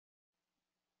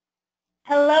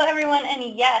Hello, everyone,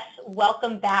 and yes,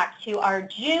 welcome back to our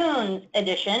June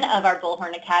edition of our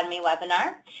Bullhorn Academy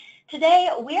webinar. Today,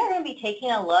 we are going to be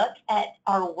taking a look at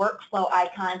our workflow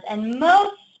icons and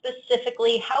most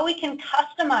specifically, how we can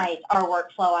customize our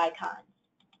workflow icons.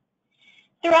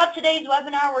 Throughout today's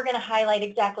webinar, we're going to highlight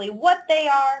exactly what they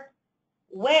are,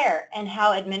 where and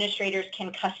how administrators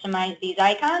can customize these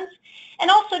icons,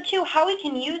 and also, too, how we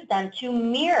can use them to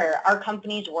mirror our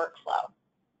company's workflow.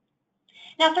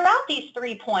 Now, throughout these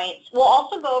 3 points, we'll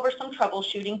also go over some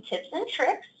troubleshooting tips and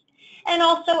tricks. And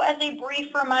also, as a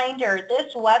brief reminder,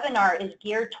 this webinar is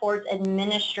geared towards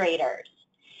administrators.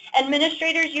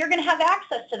 Administrators, you're going to have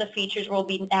access to the features we'll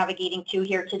be navigating to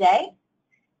here today.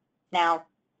 Now,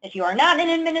 if you are not an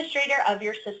administrator of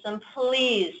your system,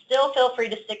 please still feel free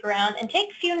to stick around and take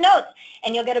a few notes,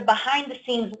 and you'll get a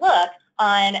behind-the-scenes look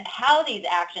on how these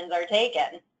actions are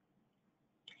taken.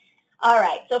 All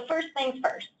right, so first things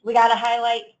first, we got to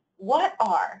highlight what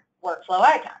are workflow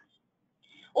icons.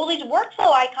 Well, these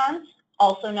workflow icons,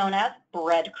 also known as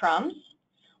breadcrumbs,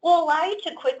 will allow you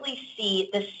to quickly see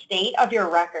the state of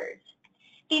your records.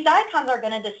 These icons are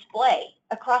going to display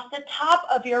across the top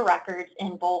of your records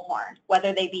in Bullhorn,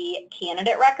 whether they be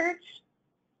candidate records,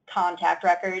 contact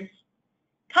records,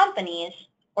 companies,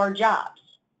 or jobs.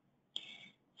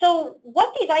 So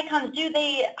what these icons do,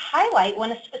 they highlight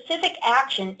when a specific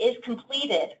action is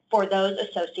completed for those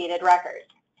associated records.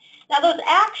 Now those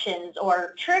actions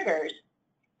or triggers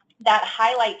that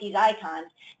highlight these icons,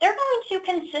 they're going to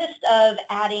consist of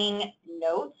adding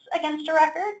notes against a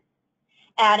record,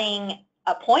 adding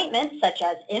appointments such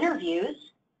as interviews,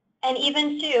 and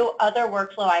even to other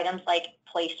workflow items like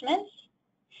placements.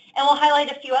 And we'll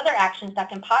highlight a few other actions that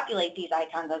can populate these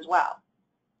icons as well.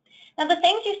 Now, the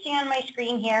things you see on my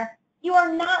screen here, you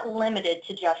are not limited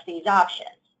to just these options.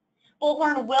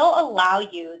 Bullhorn will allow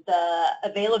you the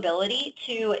availability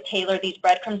to tailor these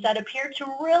breadcrumbs that appear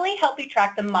to really help you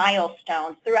track the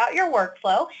milestones throughout your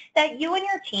workflow that you and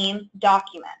your team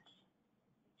document.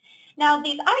 Now,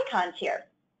 these icons here,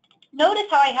 notice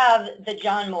how I have the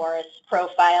John Morris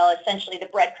profile, essentially the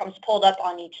breadcrumbs pulled up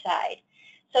on each side.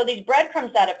 So these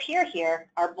breadcrumbs that appear here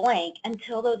are blank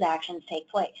until those actions take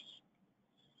place.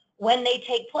 When they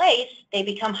take place, they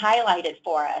become highlighted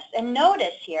for us. And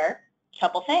notice here, a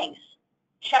couple things.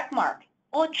 Check mark.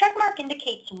 Well, a check mark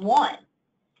indicates 1.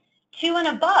 2 and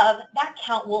above, that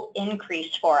count will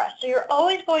increase for us. So you're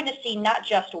always going to see not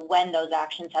just when those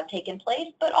actions have taken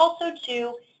place, but also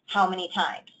to how many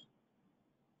times.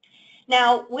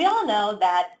 Now, we all know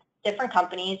that different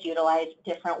companies utilize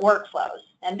different workflows.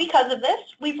 And because of this,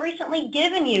 we've recently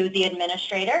given you, the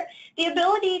administrator, the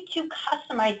ability to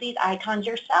customize these icons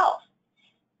yourself.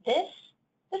 This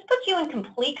puts you in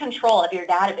complete control of your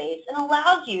database and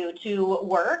allows you to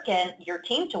work and your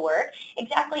team to work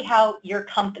exactly how your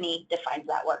company defines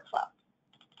that workflow.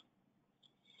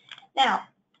 Now,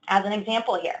 as an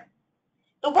example here,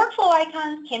 the workflow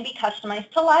icons can be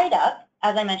customized to light up,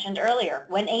 as I mentioned earlier,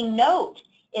 when a note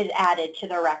is added to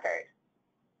the record.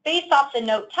 Based off the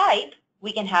note type,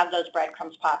 we can have those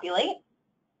breadcrumbs populate.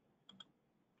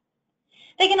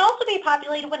 They can also be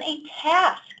populated when a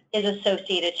task is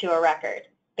associated to a record.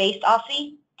 Based off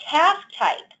the task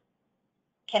type,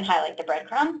 can highlight the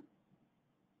breadcrumb.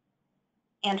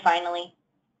 And finally,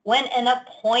 when an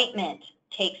appointment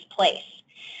takes place.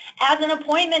 As an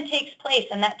appointment takes place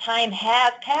and that time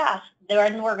has passed,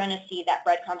 then we're going to see that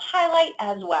breadcrumb highlight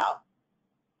as well.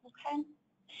 Okay.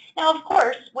 Now, of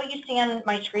course, what you see on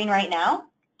my screen right now,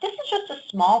 this is just a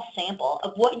small sample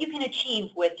of what you can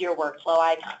achieve with your workflow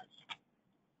icons.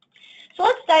 So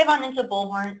let's dive on into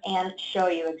Bullhorn and show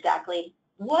you exactly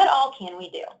what all can we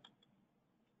do.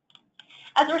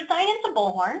 As we're signed into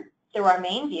Bullhorn through our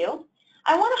main view,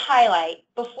 I want to highlight,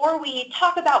 before we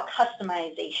talk about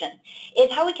customization,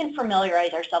 is how we can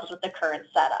familiarize ourselves with the current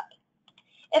setup.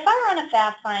 If I run a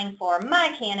fast find for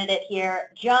my candidate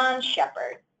here, John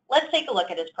Shepard, let's take a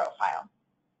look at his profile.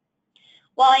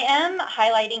 While I am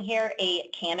highlighting here a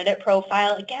candidate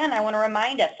profile, again, I want to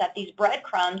remind us that these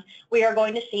breadcrumbs we are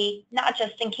going to see not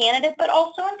just in candidate, but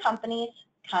also in companies,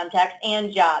 contacts,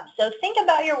 and jobs. So think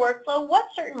about your workflow. What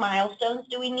certain milestones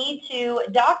do we need to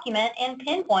document and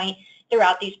pinpoint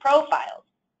throughout these profiles?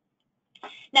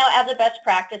 Now, as a best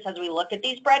practice, as we look at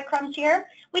these breadcrumbs here,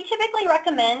 we typically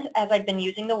recommend, as I've been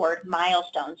using the word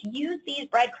milestones, use these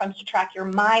breadcrumbs to track your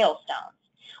milestones.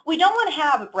 We don't want to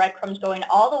have breadcrumbs going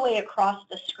all the way across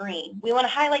the screen. We want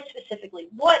to highlight specifically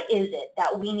what is it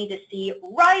that we need to see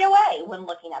right away when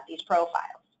looking at these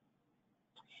profiles.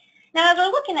 Now, as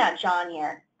we're looking at John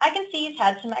here, I can see he's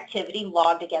had some activity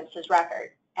logged against his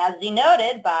record, as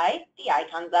denoted by the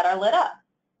icons that are lit up.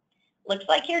 Looks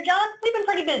like here, John, we've been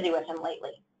pretty busy with him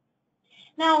lately.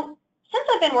 Now, since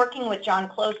I've been working with John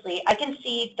closely, I can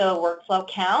see the workflow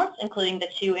counts, including the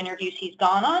 2 interviews he's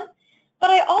gone on, but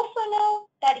I also know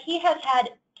that he has had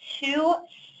 2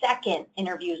 second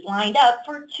interviews lined up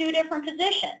for 2 different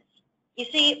positions. You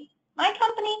see, my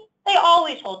company, they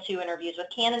always hold 2 interviews with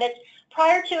candidates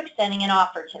prior to extending an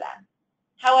offer to them.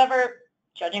 However,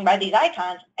 judging by these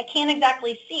icons, I can't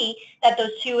exactly see that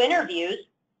those 2 interviews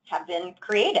have been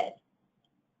created.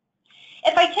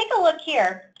 If I take a look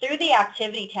here through the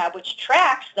Activity tab, which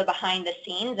tracks the behind the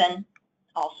scenes and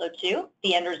also, too,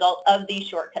 the end result of these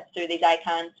shortcuts through these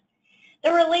icons,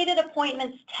 the related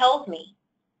appointments tells me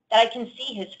that I can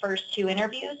see his first 2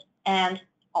 interviews and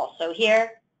also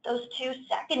here, those 2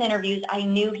 second interviews I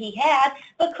knew he had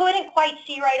but couldn't quite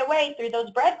see right away through those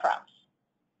breadcrumbs.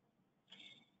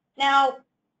 Now,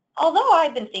 although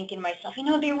I've been thinking to myself,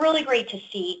 it'd be really great to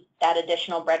see that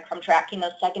additional breadcrumb tracking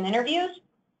those second interviews,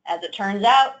 as it turns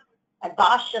out, my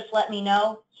boss just let me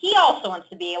know he also wants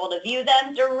to be able to view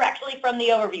them directly from the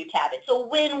Overview tab. It's a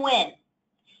win-win.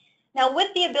 Now,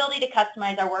 with the ability to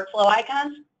customize our workflow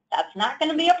icons, that's not going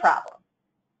to be a problem.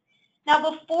 Now,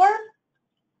 before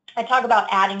I talk about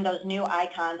adding those new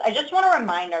icons, I just want to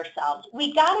remind ourselves,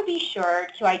 we got to be sure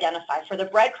to identify for the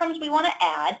breadcrumbs we want to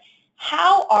add,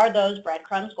 how are those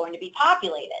breadcrumbs going to be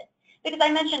populated? Because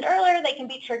I mentioned earlier, they can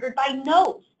be triggered by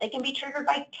notes, they can be triggered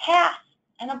by tasks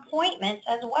and appointments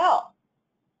as well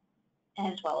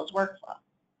as workflow.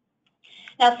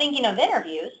 Now, thinking of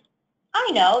interviews, I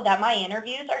know that my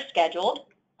interviews are scheduled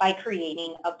by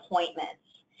creating appointments.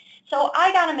 So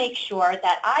I got to make sure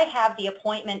that I have the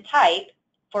appointment type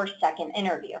for second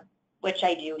interview, which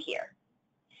I do here.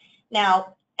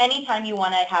 Now, anytime you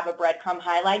want to have a breadcrumb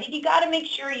highlighted, you got to make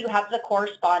sure you have the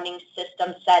corresponding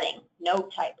system setting,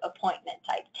 note type, appointment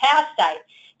type, task type,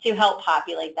 to help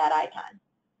populate that icon.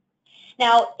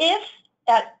 Now, if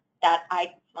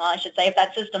if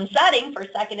that system setting for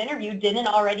second interview didn't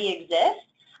already exist,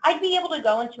 I'd be able to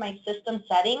go into my system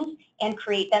settings and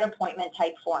create that appointment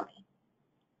type for me.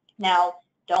 Now,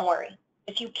 don't worry.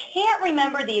 If you can't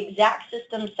remember the exact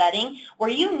system setting where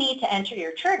you need to enter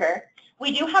your trigger,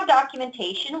 we do have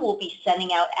documentation we'll be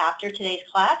sending out after today's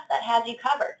class that has you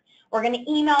covered. We're going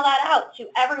to email that out to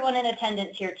everyone in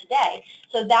attendance here today,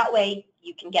 so that way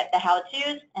you can get the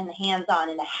how-tos and the hands-on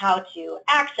and the how to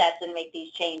access and make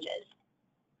these changes.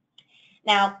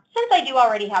 Now, since I do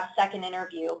already have second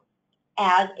interview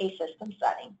as a system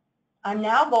setting, I'm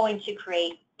now going to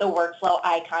create the workflow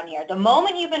icon here, the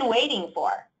moment you've been waiting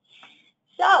for.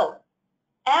 So,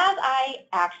 as I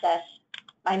access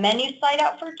my menu slide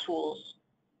out for tools,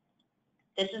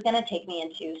 this is going to take me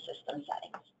into system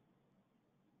settings.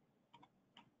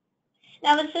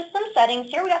 Now, the system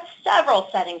settings here, we got several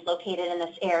settings located in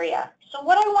this area. So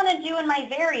what I want to do in my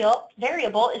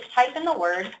variable is type in the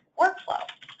word workflow.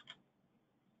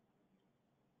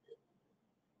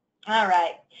 All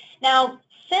right. Now,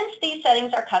 since these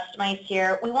settings are customized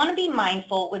here, we want to be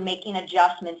mindful when making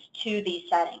adjustments to these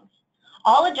settings.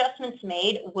 All adjustments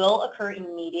made will occur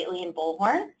immediately in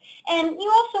Bullhorn, and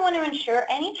you also want to ensure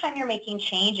anytime you're making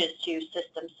changes to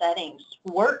system settings,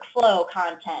 workflow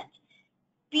content,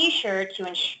 be sure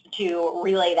to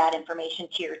relay that information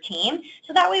to your team,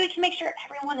 so that way we can make sure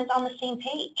everyone is on the same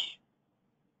page.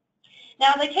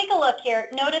 Now, as I take a look here,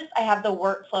 notice I have the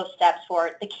workflow steps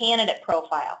for the candidate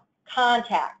profile,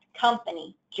 contact,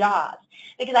 company, jobs,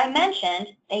 because I mentioned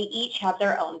they each have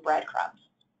their own breadcrumbs.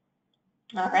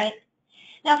 All right.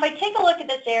 Now, if I take a look at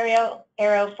this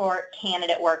arrow for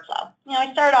candidate workflow,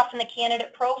 I start off in the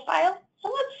candidate profile, so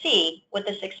let's see what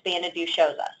this expanded view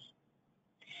shows us.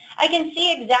 I can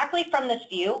see exactly from this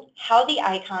view how the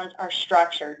icons are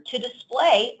structured to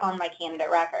display on my candidate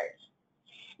records.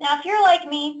 Now, if you're like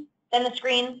me, then the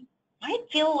screen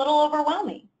might feel a little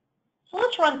overwhelming. So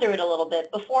let's run through it a little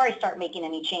bit before I start making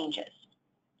any changes.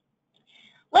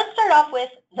 Let's start off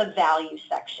with the value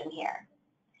section here.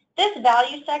 This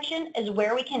value section is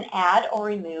where we can add or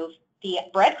remove the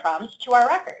breadcrumbs to our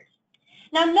records.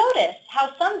 Now notice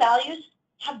how some values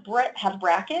have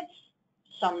brackets,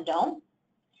 some don't.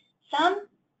 Some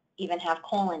even have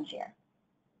colons here.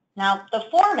 Now, the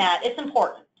format is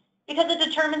important because it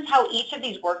determines how each of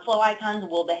these workflow icons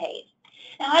will behave.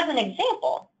 Now, as an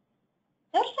example,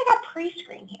 notice I got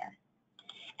pre-screen here.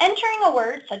 Entering a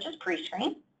word such as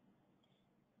pre-screen,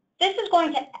 this is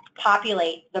going to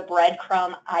populate the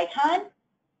breadcrumb icon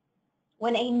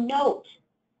when a note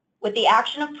with the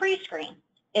action of pre-screen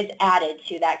is added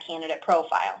to that candidate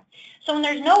profile. So when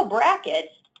there's no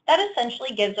brackets, that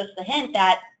essentially gives us the hint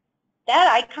that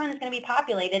that icon is going to be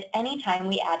populated anytime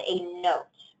we add a note.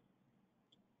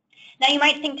 Now you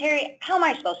might think, Tari, how am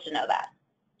I supposed to know that?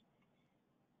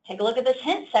 Take a look at this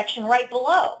hint section right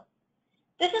below.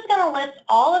 This is going to list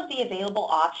all of the available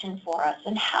options for us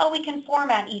and how we can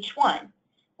format each one,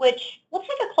 which we'll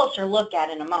take a closer look at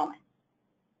in a moment.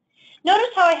 Notice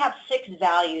how I have 6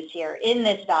 values here in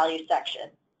this value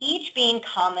section, each being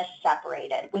comma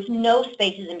separated with no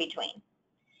spaces in between.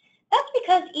 That's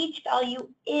because each value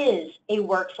is a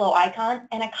workflow icon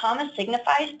and a comma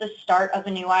signifies the start of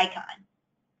a new icon.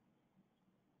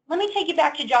 Let me take you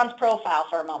back to John's profile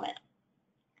for a moment.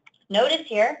 Notice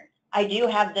here, I do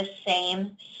have the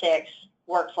same 6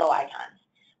 workflow icons.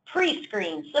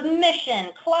 Pre-screen,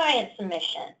 submission, client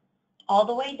submission, all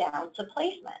the way down to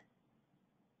placement.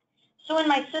 So in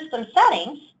my system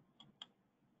settings,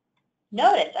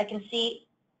 notice I can see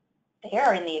they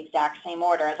are in the exact same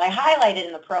order as I highlighted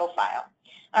in the profile.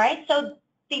 All right, so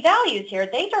the values here,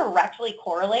 they directly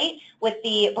correlate with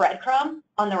the breadcrumb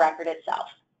on the record itself.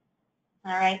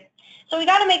 All right, so we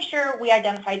got to make sure we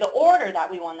identify the order that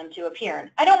we want them to appear in.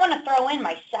 I don't want to throw in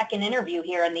my second interview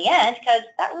here in the end because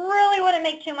that really wouldn't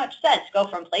make too much sense. Go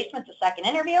from placement to second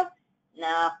interview?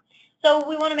 No. So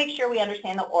we want to make sure we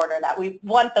understand the order that we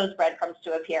want those breadcrumbs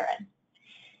to appear in.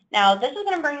 Now, this is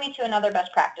going to bring me to another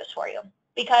best practice for you,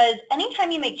 because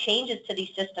anytime you make changes to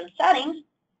these system settings,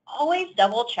 always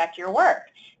double check your work.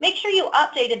 Make sure you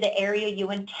updated the area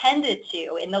you intended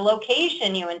to in the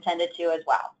location you intended to as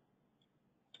well.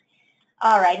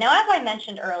 All right, now as I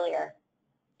mentioned earlier,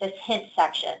 this hint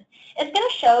section is going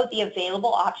to show the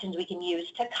available options we can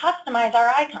use to customize our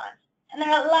icons. And there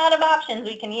are a lot of options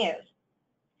we can use.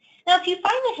 Now, if you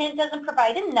find the hint doesn't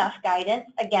provide enough guidance,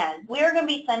 again, we're going to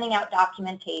be sending out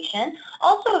documentation,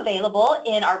 also available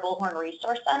in our Bullhorn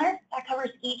Resource Center, that covers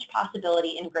each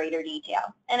possibility in greater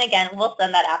detail. And again, we'll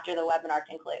send that after the webinar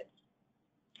concludes.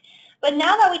 But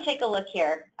now that we take a look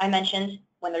here, I mentioned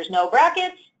when there's no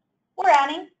brackets, we're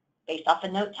adding based off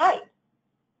a note type.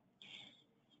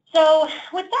 So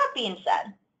with that being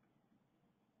said,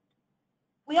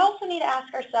 we also need to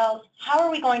ask ourselves, how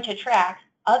are we going to track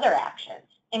other actions,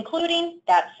 including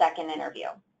that second interview?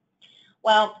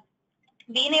 Well,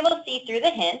 being able to see through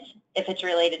the hint, if it's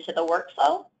related to the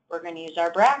workflow, we're going to use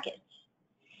our brackets.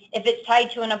 If it's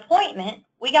tied to an appointment,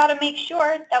 we got to make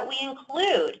sure that we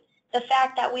include the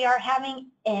fact that we are having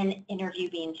an interview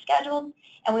being scheduled,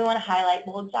 and we want to highlight,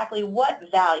 well, exactly what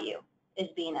value is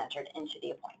being entered into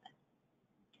the appointment.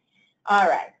 All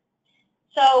right,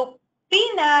 so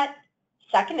being that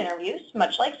second interviews,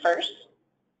 much like first,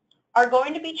 are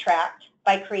going to be tracked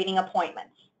by creating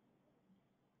appointments.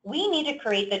 We need to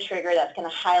create the trigger that's going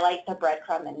to highlight the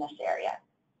breadcrumb in this area.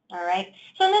 All right,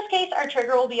 so in this case, our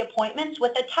trigger will be appointments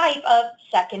with a type of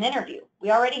second interview.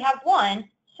 We already have one,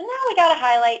 so now we got to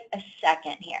highlight a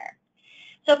second here.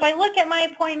 So if I look at my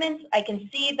appointments, I can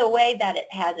see the way that it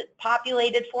has it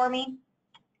populated for me.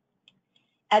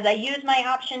 As I use my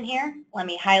option here, let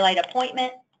me highlight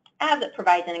appointment as it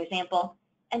provides an example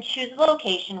and choose the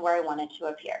location where I want it to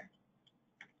appear.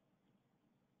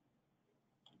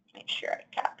 Make sure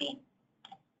I copy.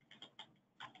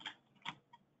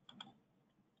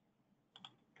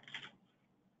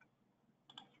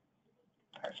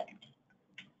 Perfect.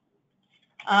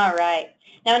 All right.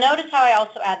 Now notice how I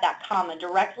also add that comma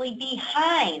directly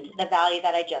behind the value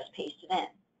that I just pasted in.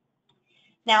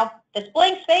 Now this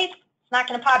blank space, it's not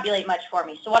going to populate much for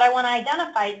me. So what I want to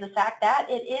identify is the fact that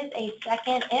it is a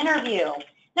second interview.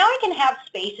 Now I can have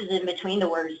spaces in between the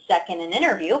words second and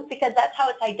interview because that's how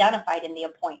it's identified in the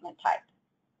appointment type.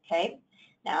 Okay.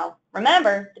 Now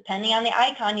remember, depending on the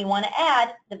icon you want to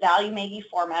add, the value may be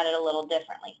formatted a little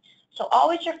differently. So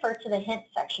always refer to the hint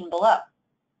section below.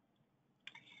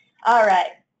 All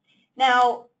right.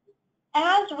 Now,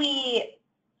 as we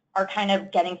are kind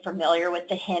of getting familiar with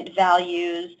the hint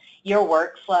values, your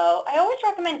workflow, I always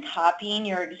recommend copying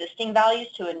your existing values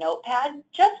to a notepad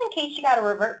just in case you got to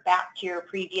revert back to your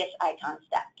previous icon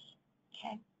steps.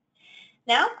 Okay.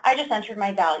 Now, I just entered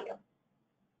my value.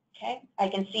 Okay. I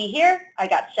can see here, I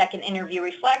got second interview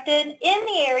reflected in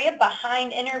the area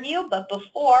behind interview, but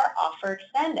before offer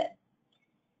extended.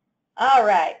 All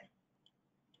right.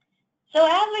 So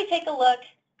as we take a look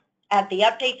at the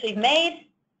updates we've made,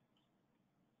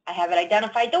 I have it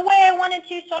identified the way I wanted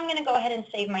to, so I'm going to go ahead and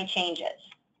save my changes.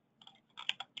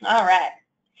 All right.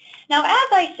 Now as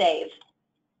I save,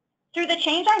 through the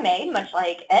change I made, much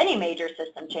like any major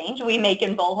system change we make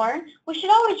in Bullhorn, we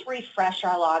should always refresh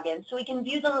our login so we can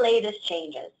view the latest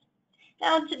changes.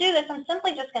 Now to do this, I'm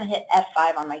simply just going to hit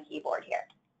F5 on my keyboard here.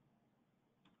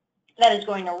 That is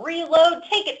going to reload,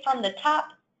 take it from the top.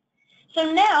 So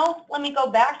now let me go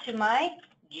back to my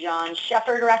John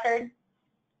Shepherd record.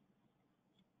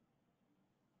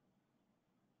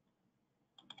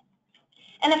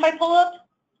 And if I pull up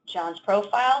John's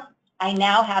profile, I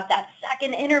now have that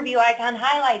second interview icon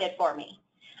highlighted for me.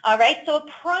 All right, so a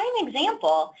prime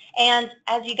example, and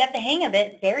as you get the hang of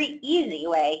it, very easy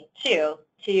way to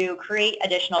create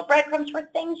additional breadcrumbs for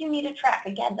things you need to track.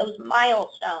 Again, those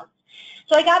milestones.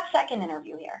 So I got second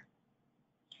interview here.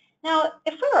 Now,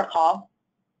 if we recall,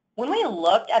 when we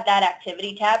looked at that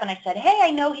activity tab and I said, hey, I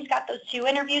know he's got those 2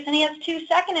 interviews and he has 2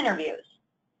 second interviews.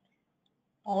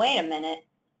 Well, wait a minute.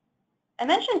 I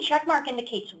mentioned checkmark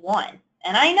indicates 1.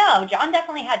 And I know John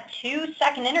definitely had 2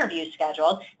 second interviews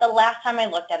scheduled the last time I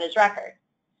looked at his record.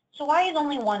 So why is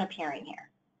only 1 appearing here?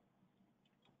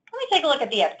 Let me take a look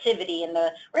at the activity and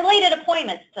the related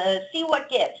appointments to see what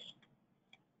gives.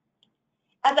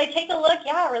 As I take a look,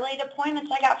 yeah, related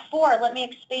appointments, I got 4. Let me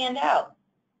expand out.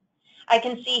 I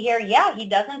can see here, yeah, he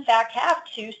does in fact have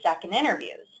 2 second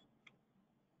interviews.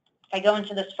 If I go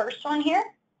into this first one here,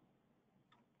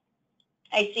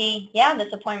 I see, yeah,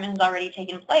 this appointment has already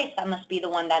taken place. That must be the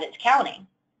one that it's counting.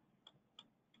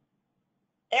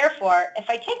 Therefore, if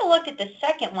I take a look at the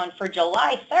second one for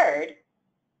July 3rd,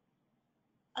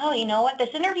 oh, you know what?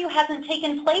 This interview hasn't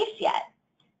taken place yet.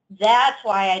 That's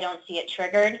why I don't see it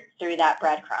triggered through that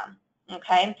breadcrumb.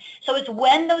 Okay? So it's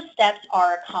when those steps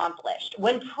are accomplished,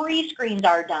 when pre-screens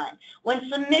are done, when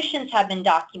submissions have been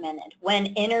documented, when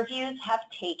interviews have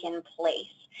taken place.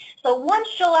 So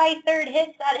once July 3rd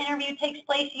hits, that interview takes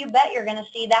place, you bet you're going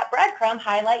to see that breadcrumb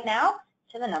highlight now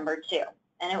to the number 2.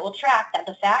 And it will track that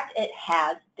the fact it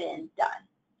has been done.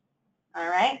 All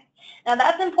right? Now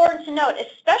that's important to note,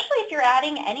 especially if you're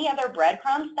adding any other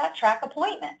breadcrumbs that track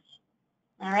appointments.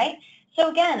 All right? So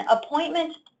again,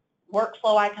 appointment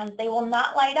workflow icons, they will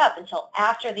not light up until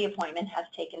after the appointment has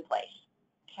taken place.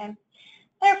 Okay?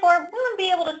 Therefore, we want to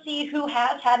be able to see who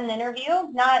has had an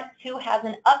interview, not who has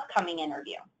an upcoming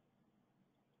interview.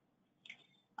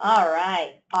 All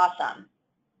right, awesome.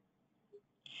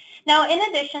 Now, in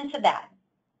addition to that,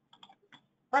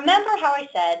 remember how I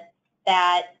said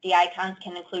that the icons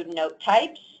can include note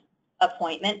types,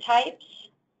 appointment types,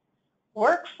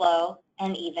 workflow,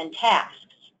 and even tasks.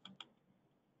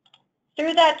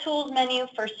 Through that Tools menu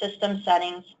for System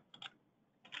Settings,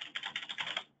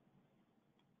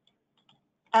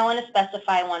 I want to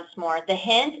specify once more, the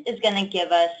hint is going to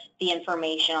give us the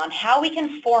information on how we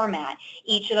can format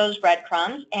each of those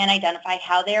breadcrumbs and identify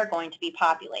how they are going to be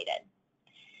populated.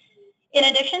 In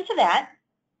addition to that,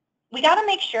 we got to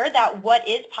make sure that what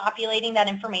is populating that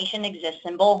information exists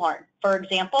in Bullhorn. For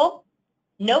example,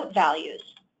 note values.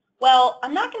 Well,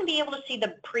 I'm not going to be able to see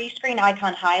the pre-screen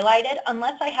icon highlighted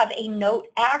unless I have a note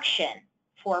action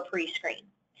for pre-screen.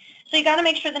 So you got to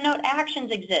make sure the note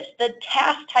actions exist, the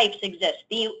task types exist,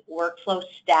 the workflow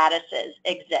statuses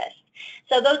exist.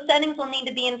 So those settings will need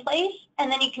to be in place,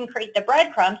 and then you can create the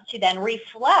breadcrumbs to then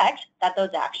reflect that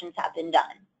those actions have been done.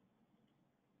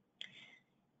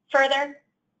 Further,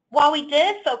 while we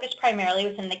did focus primarily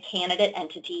within the candidate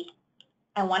entity,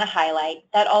 I want to highlight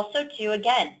that also too,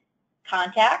 again,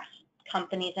 contacts,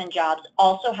 companies, and jobs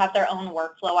also have their own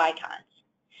workflow icons.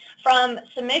 From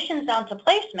submissions down to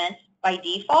placements, by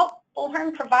default,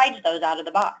 Bullhorn provides those out of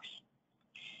the box.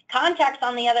 Contacts,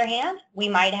 on the other hand, we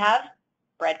might have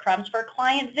breadcrumbs for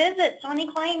client visits. So any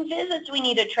client visits we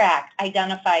need to track,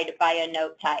 identified by a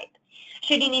note type.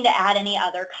 Should you need to add any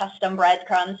other custom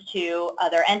breadcrumbs to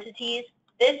other entities,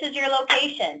 this is your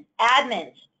location.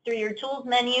 Admins, through your Tools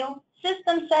menu,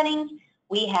 System Settings,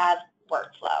 we have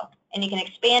Workflow. And you can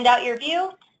expand out your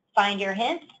view, find your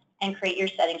hints, and create your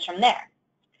settings from there.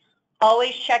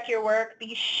 Always check your work.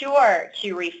 Be sure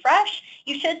to refresh.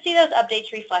 You should see those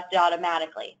updates reflected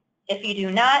automatically. If you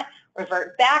do not,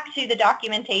 revert back to the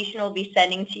documentation we'll be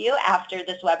sending to you after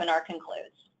this webinar concludes.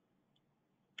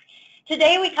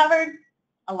 Today we covered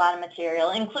a lot of material,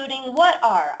 including what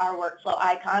are our workflow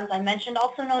icons, I mentioned,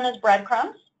 also known as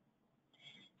breadcrumbs,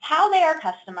 how they are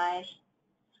customized.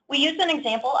 We used an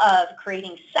example of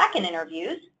creating second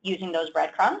interviews using those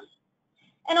breadcrumbs,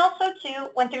 and also, too,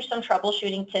 went through some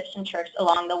troubleshooting tips and tricks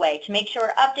along the way to make sure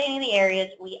we're updating the areas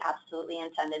we absolutely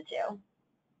intended to.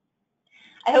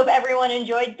 I hope everyone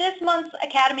enjoyed this month's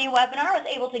Academy webinar, was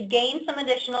able to gain some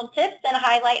additional tips and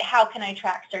highlight how can I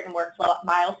track certain workflow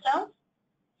milestones.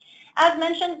 As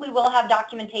mentioned, we will have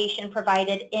documentation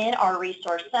provided in our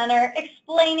Resource Center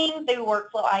explaining the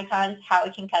workflow icons, how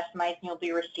we can customize, and you'll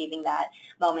be receiving that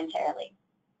momentarily.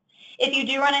 If you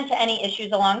do run into any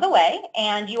issues along the way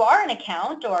and you are an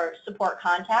account or support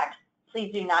contact,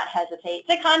 please do not hesitate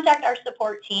to contact our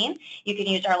support team. You can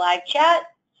use our live chat,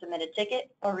 submit a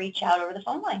ticket, or reach out over the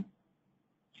phone line.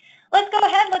 Let's go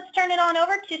ahead, let's turn it on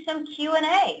over to some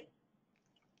Q&A.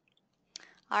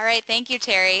 All right, thank you,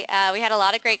 Tari. We had a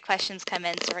lot of great questions come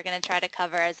in, so we're going to try to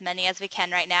cover as many as we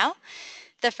can right now.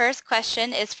 The first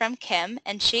question is from Kim,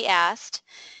 and she asked,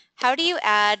 how do you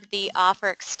add the offer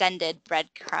extended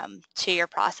breadcrumb to your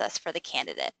process for the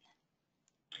candidate?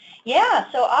 Yeah,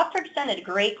 so offer extended,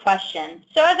 great question.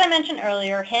 So as I mentioned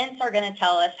earlier, hints are going to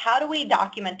tell us how do we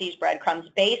document these breadcrumbs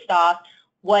based off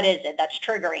what is it that's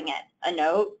triggering it, a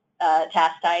note,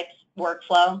 task types,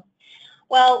 workflow.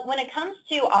 Well, when it comes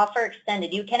to offer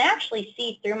extended, you can actually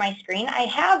see through my screen, I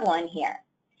have one here.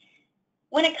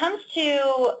 When it comes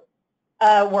to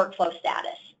workflow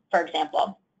status, for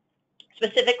example,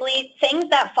 specifically things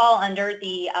that fall under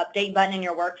the update button in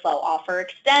your workflow, offer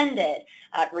extended,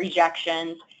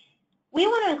 rejections, we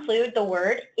want to include the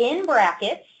word in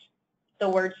brackets, the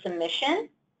word submission,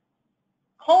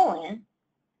 colon,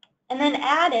 and then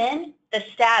add in the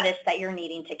status that you're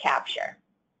needing to capture.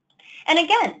 And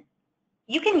again,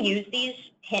 you can use these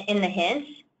in the hints.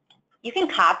 You can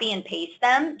copy and paste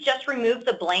them. Just remove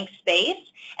the blank space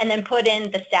and then put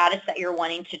in the status that you're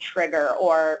wanting to trigger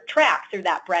or track through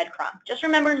that breadcrumb. Just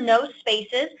remember no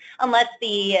spaces unless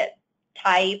the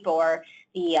type or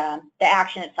the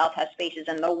action itself has spaces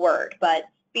in the word. But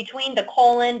between the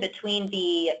colon, between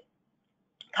the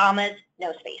commas,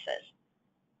 no spaces.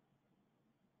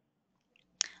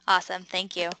 Awesome,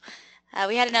 thank you.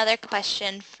 We had another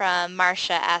question from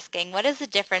Marcia asking, what is the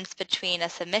difference between a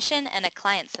submission and a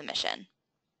client submission?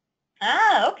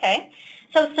 Okay.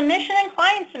 So submission and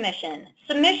client submission.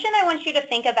 Submission I want you to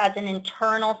think of as an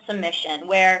internal submission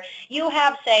where you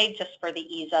have, say, just for the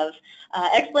ease of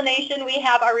explanation, we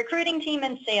have our recruiting team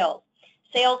and sales.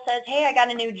 Sales says, hey, I got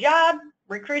a new job.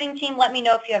 Recruiting team, let me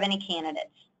know if you have any candidates.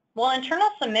 Well, internal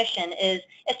submission is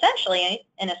essentially,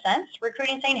 in a sense,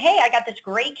 recruiting saying, hey, I got this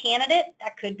great candidate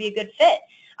that could be a good fit.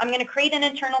 I'm going to create an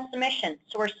internal submission.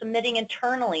 So we're submitting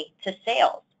internally to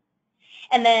sales.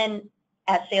 And then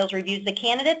as sales reviews the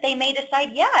candidate, they may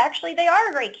decide, yeah, actually they are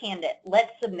a great candidate.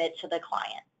 Let's submit to the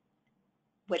client,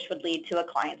 which would lead to a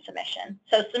client submission.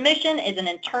 So submission is an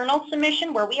internal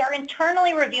submission where we are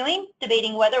internally reviewing,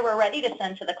 debating whether we're ready to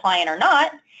send to the client or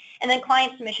not. And then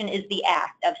client submission is the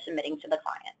act of submitting to the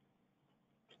client.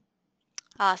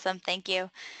 Awesome, thank you.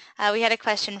 We had a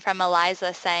question from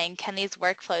Eliza saying, can these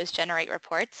workflows generate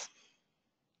reports?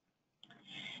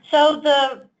 So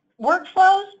the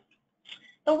workflows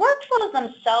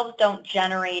themselves don't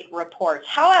generate reports.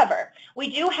 However,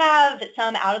 we do have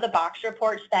some out-of-the-box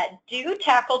reports that do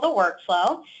tackle the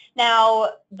workflow.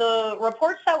 Now, the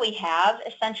reports that we have,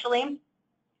 essentially,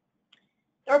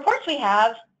 the reports we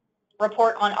have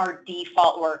report on our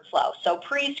default workflow. So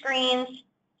pre-screens,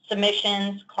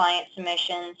 submissions, client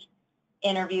submissions,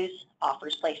 interviews,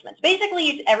 offers, placements.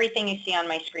 Basically, everything you see on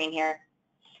my screen here.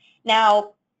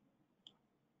 Now,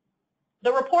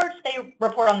 the reports, they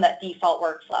report on that default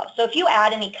workflow. So if you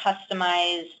add any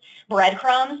customized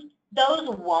breadcrumbs, those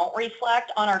won't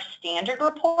reflect on our standard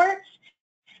reports,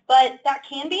 but that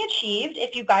can be achieved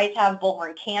if you guys have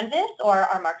Bullhorn Canvas or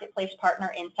our marketplace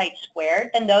partner Insight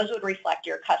Squared, then those would reflect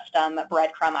your custom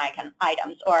breadcrumb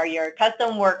items or your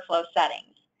custom workflow settings.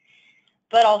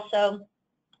 But also,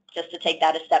 just to take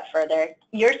that a step further,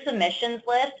 your submissions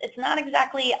list, it's not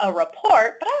exactly a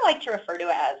report, but I like to refer to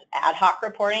it as ad hoc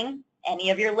reporting, any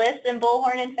of your lists in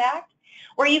Bullhorn, in fact,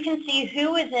 where you can see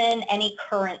who is in any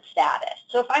current status.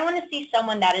 So if I want to see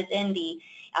someone that is in the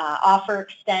offer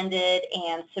extended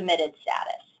and submitted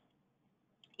status,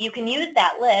 you can use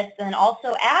that list, and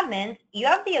also admins, you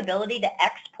have the ability to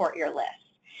export your list.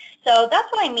 So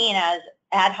that's what I mean as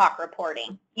ad hoc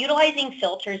reporting, utilizing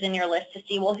filters in your list to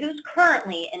see, well, who's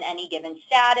currently in any given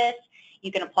status.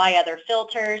 You can apply other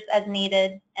filters as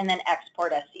needed, and then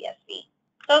export as CSV.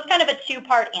 So it's kind of a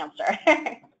two-part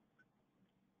answer.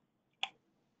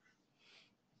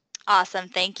 Awesome,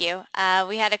 thank you.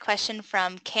 We had a question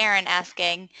from Karen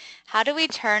asking, how do we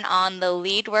turn on the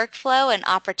lead workflow and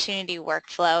opportunity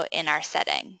workflow in our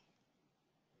setting,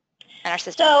 in our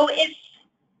system? So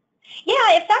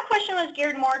if that question was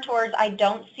geared more towards I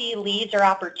don't see leads or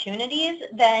opportunities,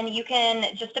 then you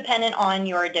can, just dependent on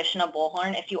your edition of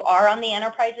Bullhorn, if you are on the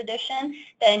Enterprise Edition,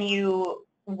 then you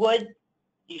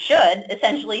should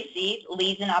essentially see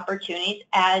leads and opportunities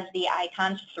as the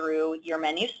icons through your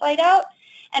menu slide out.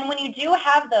 And when you do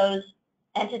have those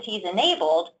entities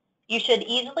enabled, you should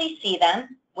easily see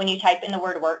them. When you type in the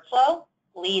word workflow,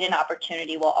 lead and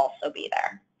opportunity will also be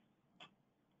there.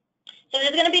 So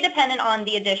it's going to be dependent on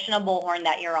the edition of Bullhorn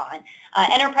that you're on.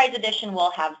 Enterprise Edition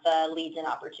will have the leads and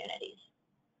opportunities.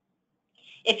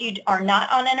 If you are not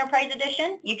on Enterprise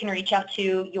Edition, you can reach out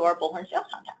to your Bullhorn sales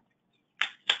contact.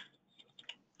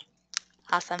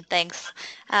 Awesome, thanks.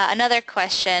 Another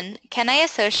question, can I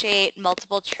associate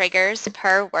multiple triggers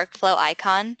per workflow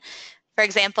icon? For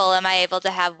example, am I able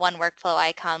to have one workflow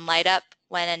icon light up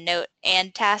when a note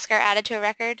and task are added to a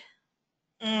record?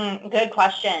 Good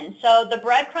question. So the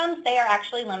breadcrumbs, they are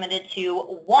actually limited to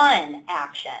one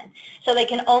action. So they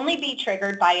can only be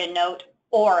triggered by a note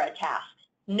or a task.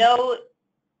 No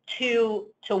two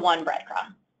to one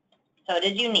breadcrumb. So it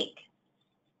is unique.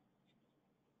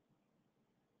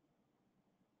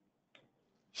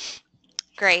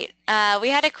 Great. We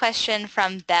had a question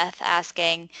from Beth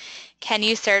asking, can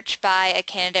you search by a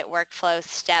candidate workflow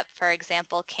step, for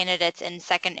example, candidates in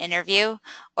second interview,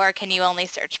 or can you only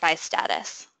search by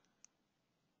status?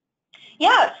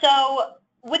 Yeah, so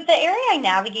with the area I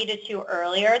navigated to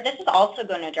earlier, this is also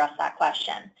going to address that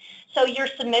question. So your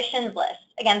submissions list,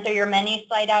 again, through your menu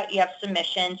slide out, you have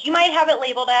submissions. You might have it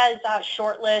labeled as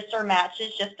shortlist or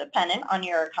matches, just dependent on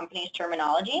your company's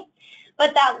terminology.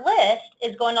 But that list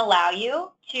is going to allow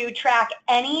you to track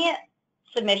any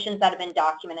submissions that have been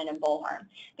documented in Bullhorn.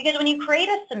 Because when you create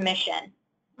a submission,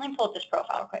 let me pull up this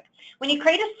profile real quick. When you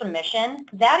create a submission,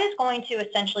 that is going to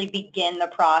essentially begin the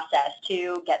process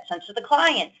to get sent to the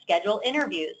client, schedule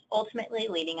interviews, ultimately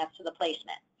leading us to the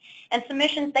placement. And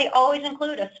submissions, they always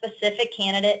include a specific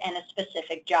candidate and a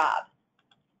specific job.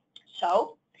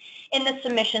 So in the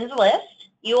submissions list,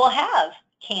 you will have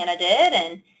candidate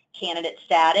and candidate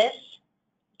status,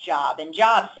 job and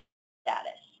job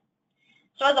status.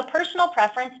 So as a personal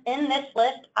preference in this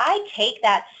list, I take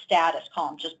that status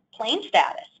column, just plain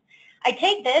status. I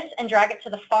take this and drag it to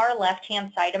the far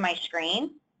left-hand side of my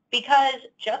screen because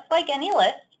just like any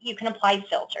list, you can apply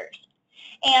filters.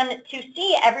 And to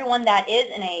see everyone that is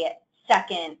in a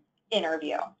second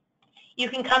interview, you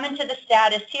can come into the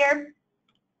status here,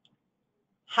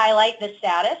 highlight the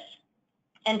status,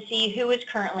 and see who is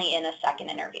currently in a second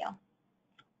interview.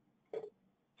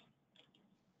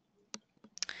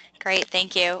 Great,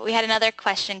 thank you. We had another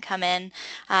question come in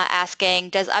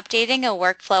asking, does updating a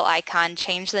workflow icon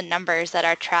change the numbers that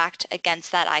are tracked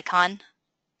against that icon?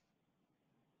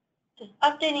 Does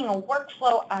updating a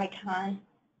workflow icon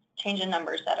change the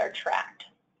numbers that are tracked?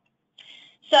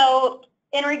 So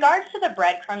in regards to the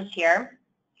breadcrumbs here,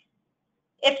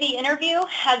 if the interview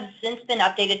has since been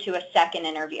updated to a second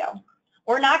interview,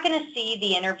 we're not going to see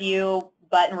the interview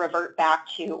button revert back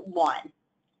to 1.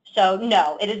 So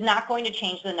no, it is not going to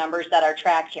change the numbers that are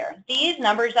tracked here. These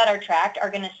numbers that are tracked are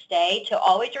going to stay to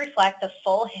always reflect the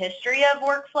full history of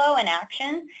workflow and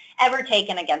action ever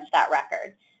taken against that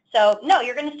record. So no,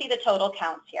 you're going to see the total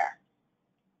counts here.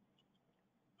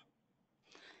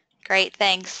 Great,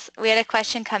 thanks. We had a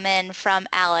question come in from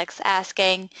Alex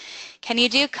asking, can you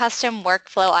do custom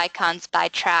workflow icons by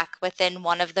track within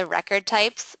one of the record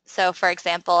types? So for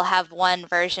example, have one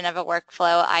version of a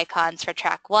workflow icons for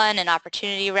track 1 and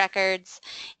opportunity records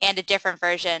and a different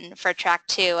version for track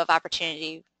 2 of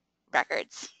opportunity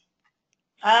records.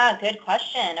 Good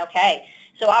question. Okay,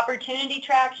 so opportunity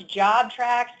tracks, job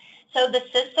tracks. So the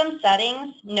system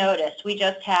settings, notice we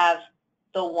just have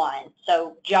the one.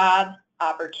 So job,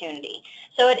 opportunity.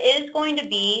 So it is going to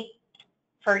be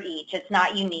for each. It's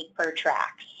not unique per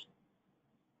tracks.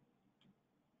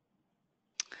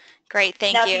 Great,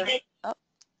 thank now, you.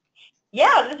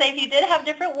 Yeah, I was going to say, if you did have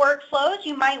different workflows,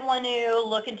 you might want to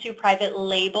look into private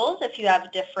labels if you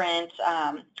have different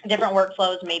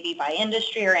workflows, maybe by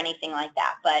industry or anything like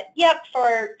that. But yep,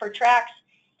 for tracks,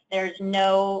 there's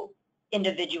no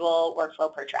individual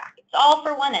workflow per track. It's all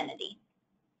for one entity.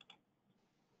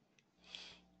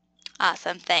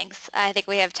 Awesome, thanks. I think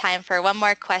we have time for one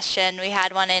more question. We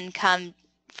had one in come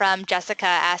from Jessica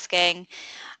asking,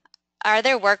 are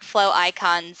there workflow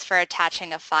icons for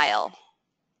attaching a file?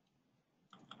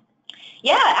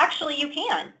 Yeah, actually you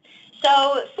can.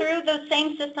 So through those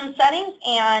same system settings,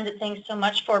 and thanks so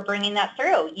much for bringing that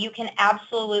through, you can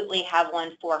absolutely have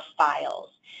one for files.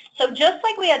 So just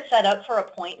like we had set up for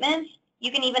appointments,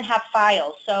 you can even have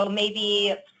files. So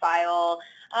maybe file,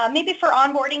 maybe for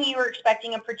onboarding you were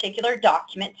expecting a particular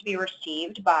document to be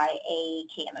received by a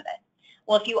candidate.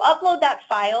 Well, if you upload that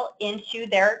file into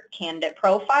their candidate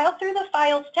profile through the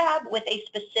Files tab with a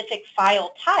specific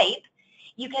file type,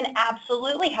 you can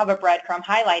absolutely have a breadcrumb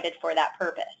highlighted for that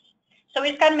purpose. So we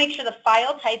just got to make sure the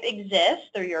file type exists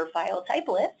through your file type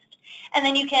list, and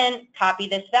then you can copy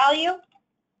this value,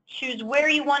 choose where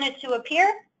you want it to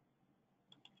appear,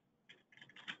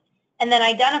 and then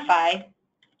identify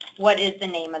what is the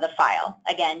name of the file.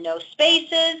 Again, no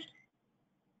spaces,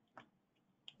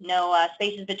 no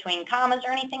spaces between commas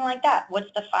or anything like that.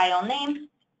 What's the file name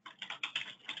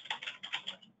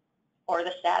or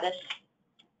the status?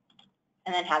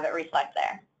 And then have it reflect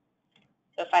there.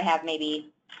 So if I have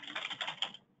maybe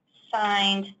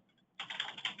signed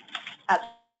as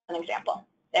an example.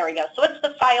 There we go. So it's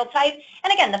the file type.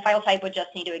 And again, the file type would just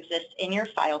need to exist in your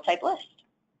file type list.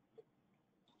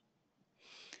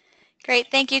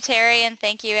 Great. Thank you, Tari, and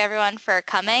thank you, everyone, for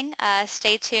coming.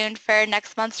 Stay tuned for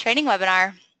next month's training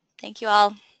webinar. Thank you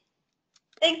all.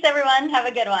 Thanks, everyone. Have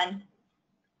a good one.